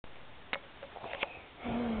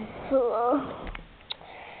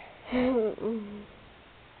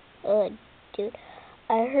dude,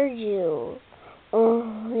 I heard you.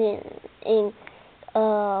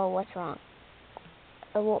 What's wrong?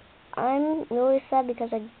 Well, I'm really sad because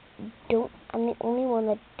I'm the only one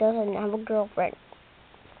that doesn't have a girlfriend.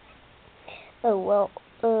 Oh, well,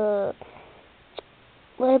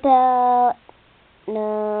 what about,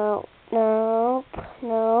 nope.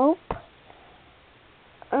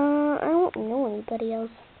 I don't know anybody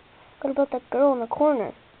else. What about that girl in the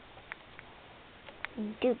corner?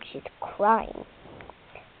 Dude, she's crying.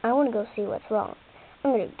 I want to go see what's wrong.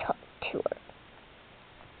 I'm going to talk to her.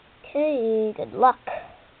 Okay, good luck.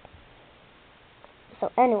 So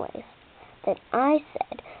anyways, then I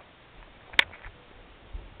said,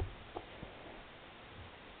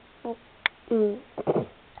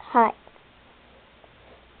 hi.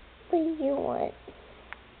 What do you want?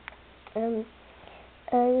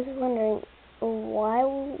 I was wondering, why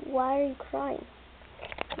are you crying?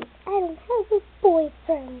 I don't have a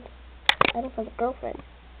boyfriend. I don't have a girlfriend.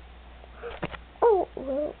 Oh,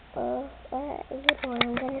 well, you know what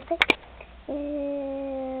I'm gonna say?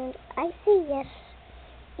 And I say yes,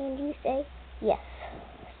 and you say yes.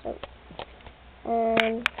 So,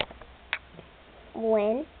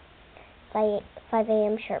 when? 5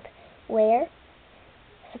 a.m. sharp. Where?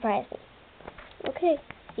 Surprise me. Okay,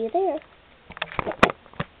 see you there.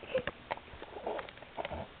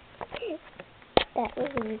 That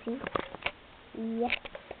was easy. Yes.